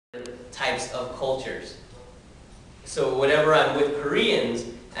types of cultures. So whenever I'm with Koreans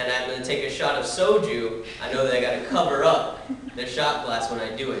and I'm going to take a shot of soju, I know that I got to cover up the shot glass when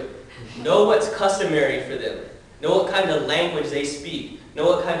I do it. Know what's customary for them. Know what kind of language they speak. Know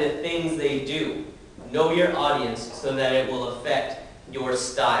what kind of things they do. Know your audience so that it will affect your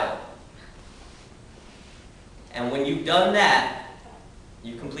style. And when you've done that,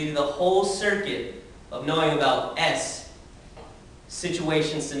 you've completed the whole circuit of knowing about S,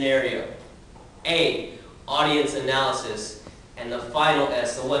 situation scenario, A, audience analysis, and the final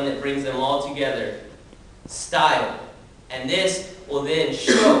S, the one that brings them all together, style. And this will then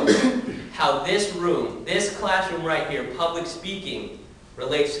show how this room, this classroom right here, public speaking,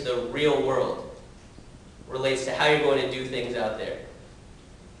 relates to the real world, relates to how you're going to do things out there.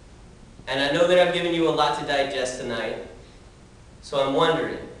 And I know that I've given you a lot to digest tonight, so I'm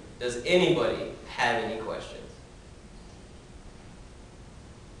wondering, does anybody have any questions?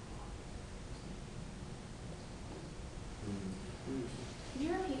 Can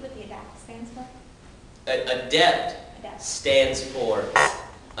you repeat what the ADAPT stands for? ADEPT stands for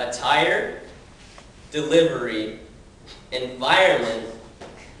attire, delivery, environment,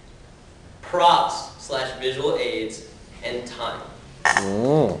 props/visual aids, and time.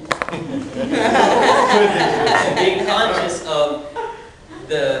 Being conscious of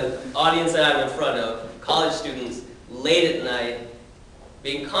the audience that I'm in front of, college students, late at night,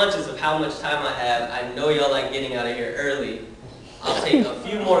 being conscious of how much time I have, I know y'all like getting out of here early. I'll take a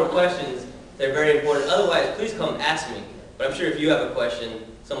few more questions. They're very important. Otherwise, please come ask me. But I'm sure if you have a question,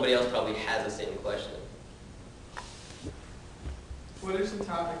 somebody else probably has the same question. What are some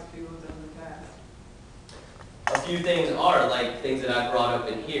topics people have done in the past? A few things are like things that I brought up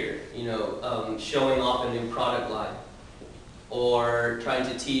in here, you know, showing off a new product line, or trying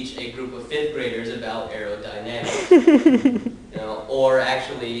to teach a group of 5th graders about aerodynamics, you know, or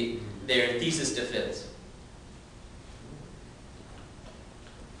actually their thesis defense.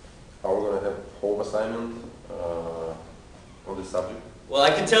 Are we going to have home assignment on this subject? Well,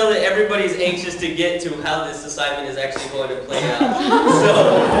 I can tell that everybody's anxious to get to how this assignment is actually going to play out.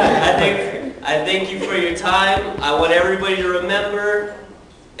 So I thank you for your time. I want everybody to remember,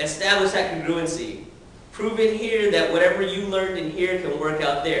 establish that congruency. Prove it here that whatever you learned in here can work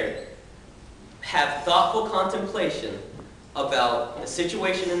out there. Have thoughtful contemplation about the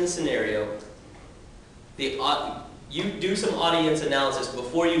situation and the scenario. You do some audience analysis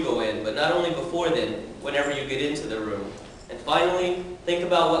before you go in, but not only before then, whenever you get into the room. And finally, think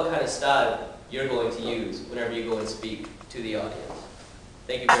about what kind of style you're going to use whenever you go and speak to the audience.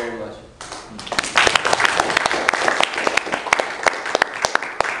 Thank you very much.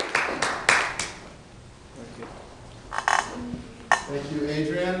 Thank you,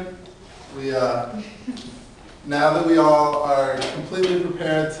 Adrian. Now that we all are completely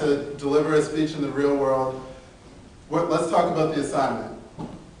prepared to deliver a speech in the real world, let's talk about the assignment.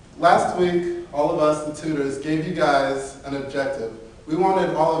 Last week, all of us, the tutors, gave you guys an objective. We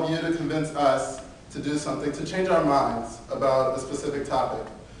wanted all of you to convince us to do something, to change our minds about a specific topic.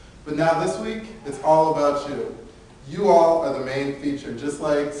 But now this week, it's all about you. You all are the main feature, just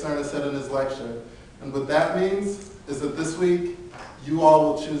like Serna said in his lecture. And what that means is that this week, you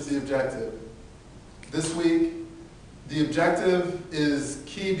all will choose the objective. This week, the objective is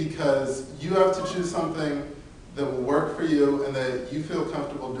key because you have to choose something that will work for you and that you feel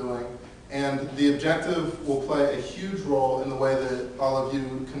comfortable doing. And the objective will play a huge role in the way that all of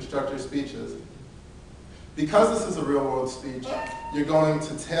you construct your speeches. Because this is a real-world speech, you're going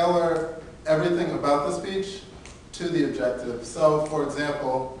to tailor everything about the speech to the objective. So, for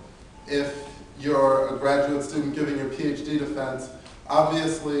example, if you're a graduate student giving your PhD defense,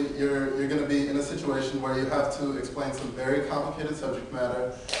 obviously you're going to be in a situation where you have to explain some very complicated subject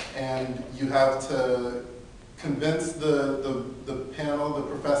matter, and you have to convince the panel, the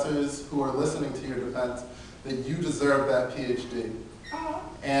professors who are listening to your defense, that you deserve that PhD.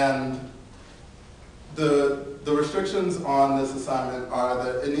 And the restrictions on this assignment are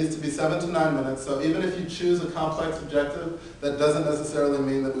that it needs to be 7 to 9 minutes, so even if you choose a complex objective, that doesn't necessarily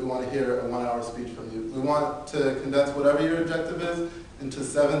mean that we want to hear a 1-hour speech from you. We want to condense whatever your objective is into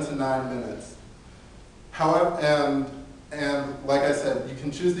 7 to 9 minutes. However, and like I said, you can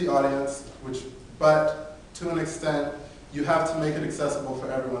choose the audience, but to an extent, you have to make it accessible for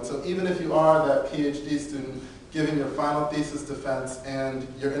everyone. So even if you are that PhD student giving your final thesis defense and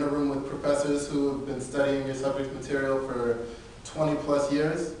you're in a room with professors who have been studying your subject material for 20 plus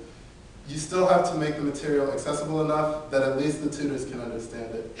years, you still have to make the material accessible enough that at least the tutors can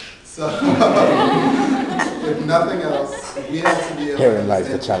understand it. So if nothing else, we have to be able to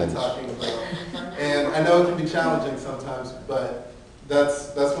understand what we're talking about. And I know it can be challenging sometimes, but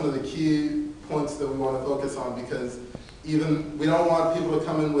That's one of the key points that we want to focus on, because even we don't want people to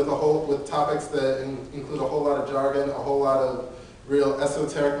come in with topics that include a whole lot of jargon, a whole lot of real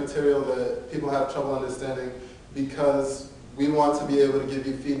esoteric material that people have trouble understanding, because we want to be able to give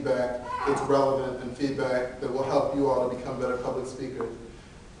you feedback that's relevant and feedback that will help you all to become better public speakers.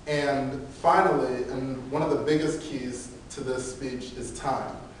 And finally, and one of the biggest keys to this speech is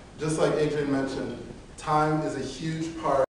time. Just like Adrian mentioned, time is a huge part